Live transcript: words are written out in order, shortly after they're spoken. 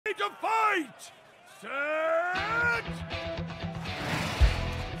to fight! Set!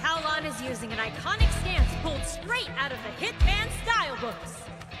 Kowlon is using an iconic stance pulled straight out of the Hitman style books.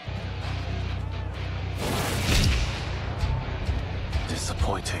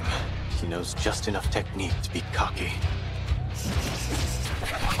 Disappointing. He knows just enough technique to be cocky.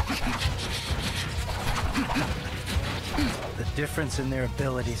 The difference in their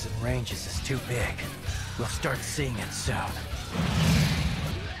abilities and ranges is too big. We'll start seeing it soon.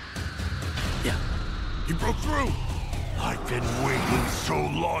 Yeah. He broke through! I've been waiting so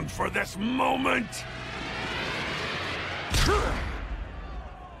long for this moment!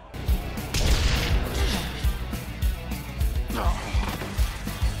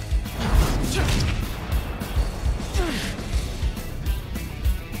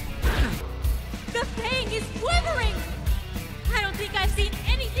 The Fang is quivering! I don't think I've seen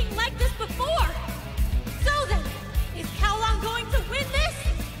anything like this before! So then, is Kowlon going to win this?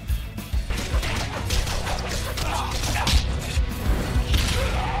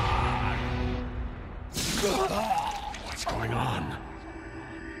 What's going on?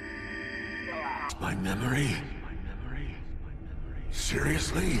 My memory?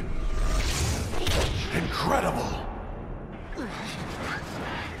 Seriously? Incredible!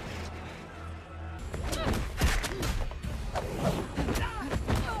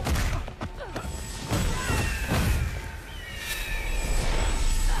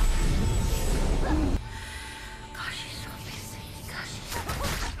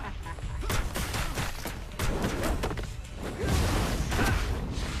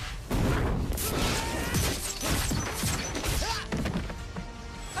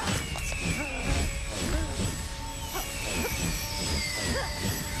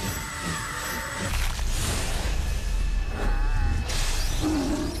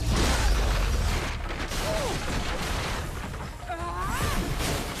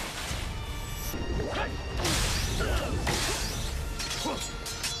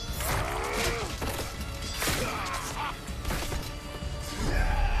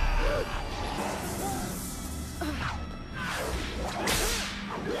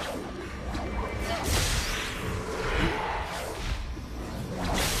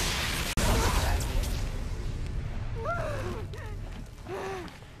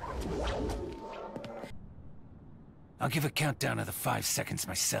 I'll give a countdown of the 5 seconds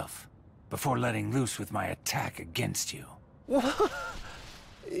myself, before letting loose with my attack against you. What?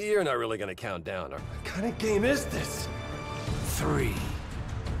 You're not really gonna count down, What kind of game is this? 3,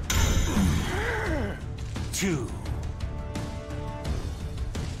 2,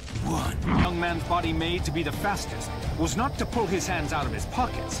 1. The young man's body made to be the fastest was not to pull his hands out of his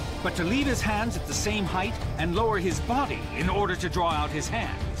pockets, but to leave his hands at the same height and lower his body in order to draw out his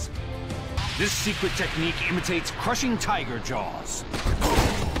hands. This secret technique imitates crushing tiger jaws.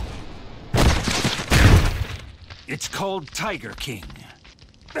 It's called Tiger King.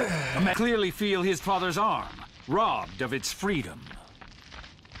 A man clearly feel his father's arm, robbed of its freedom.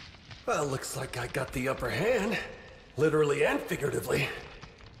 Well, looks like I got the upper hand. Literally and figuratively.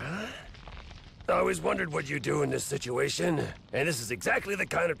 Huh? I always wondered what you do in this situation, and this is exactly the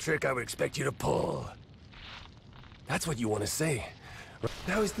kind of trick I would expect you to pull. That's what you want to say.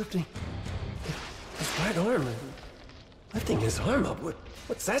 Now he's lifting his right arm. Lifting his arm up?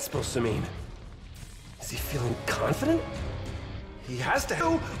 What's that supposed to mean? Is he feeling confident? He has to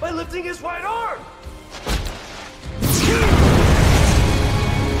do by lifting his right arm!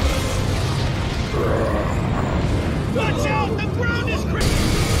 Watch out! The ground is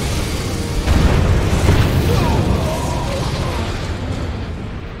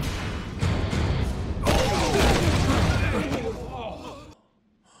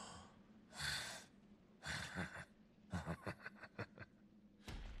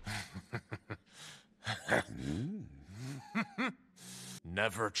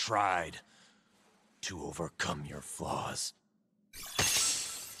Never tried to overcome your flaws.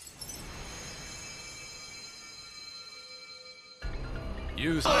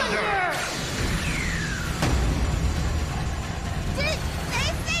 Use Did they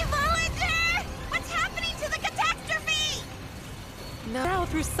say Voyager? What's happening to the catastrophe? Now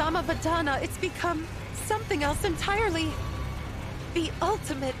through Samavadana, it's become something else entirely. The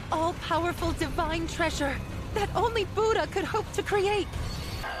ultimate, all-powerful divine treasure that only Buddha could hope to create.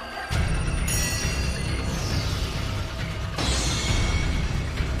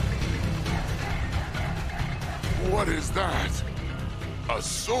 What is that? A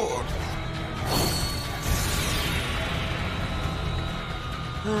sword?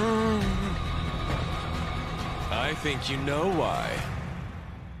 I think you know why.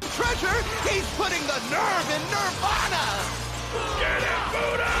 Treasure? He's putting the nerve in Nirvana! Get it,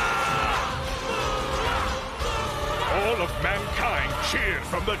 Buddha! cheered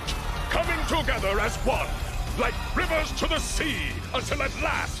from the coming together as one, like rivers to the sea, until at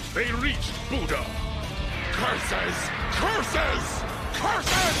last they reached Buddha. Curses! Curses!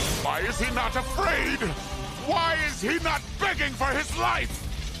 Curses! Why is he not afraid? Why is he not begging for his life?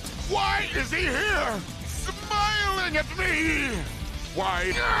 Why is he here, smiling at me?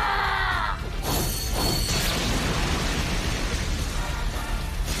 Why?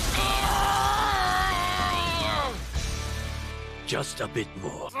 Just a bit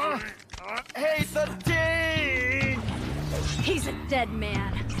more. Hey, Satine! He's a dead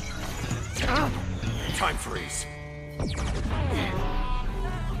man. Time freeze.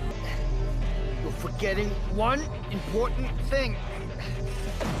 You're forgetting one important thing.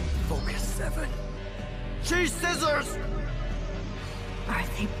 Focus, Seven. Cheese scissors! Are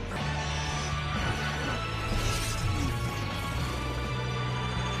they...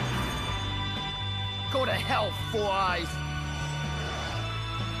 Go to hell, Four Eyes!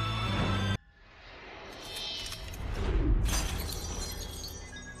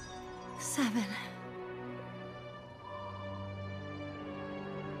 Seven.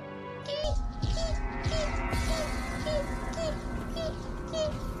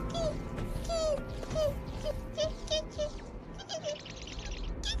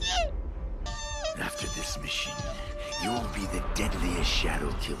 After this mission, you will be the deadliest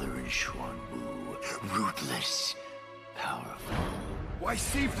shadow killer in Xuanwu. Ruthless, powerful. Why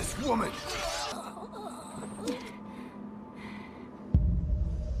save this woman?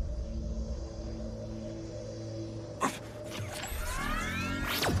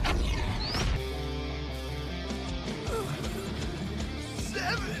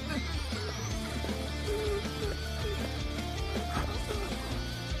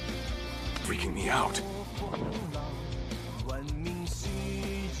 Freaking me out.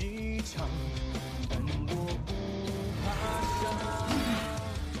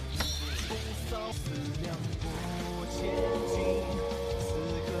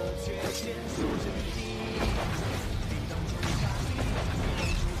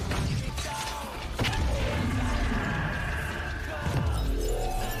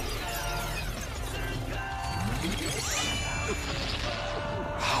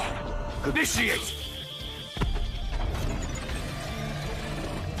 Initiate!